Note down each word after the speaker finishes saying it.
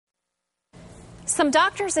Some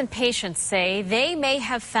doctors and patients say they may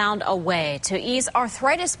have found a way to ease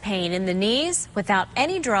arthritis pain in the knees without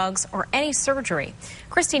any drugs or any surgery.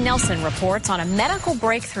 Christy Nelson reports on a medical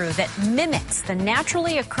breakthrough that mimics the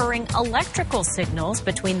naturally occurring electrical signals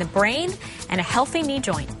between the brain and a healthy knee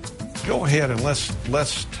joint. Go ahead and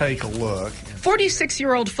let's take a look.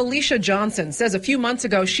 46-year-old Felicia Johnson says a few months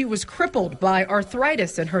ago she was crippled by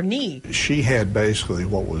arthritis in her knee. She had basically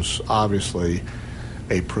what was obviously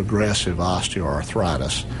a progressive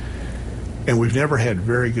osteoarthritis, and we've never had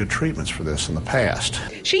very good treatments for this in the past.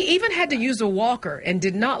 She even had to use a walker and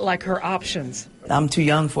did not like her options. I'm too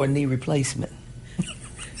young for a knee replacement.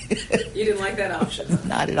 You didn't like that option?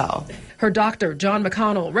 Not at all. Her doctor, John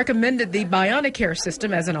McConnell, recommended the Bionicare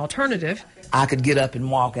system as an alternative. I could get up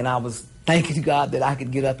and walk, and I was thanking God that I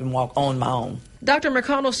could get up and walk on my own. Dr.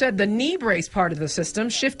 McConnell said the knee brace part of the system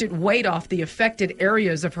shifted weight off the affected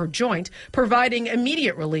areas of her joint, providing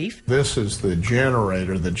immediate relief. This is the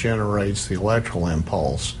generator that generates the electrical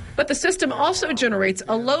impulse. But the system also generates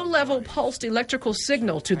a low-level pulsed electrical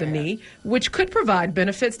signal to the knee, which could provide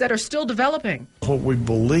benefits that are still developing. What we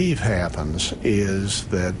believe happens is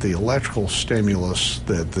that the electrical stimulus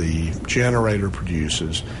that the generator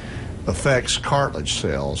produces affects cartilage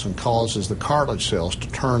cells and causes the cartilage cells to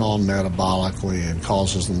turn on metabolically and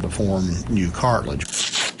causes them to form new cartilage.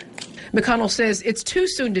 McConnell says it's too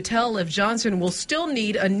soon to tell if Johnson will still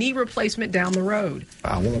need a knee replacement down the road.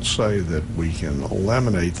 I won't say that we can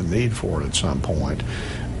eliminate the need for it at some point,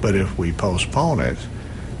 but if we postpone it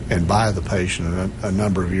and buy the patient a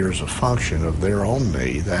number of years of function of their own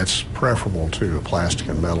knee, that's preferable to a plastic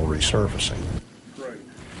and metal resurfacing.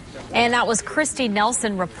 And that was Christy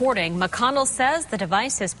Nelson reporting. McConnell says the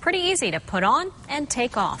device is pretty easy to put on and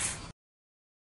take off.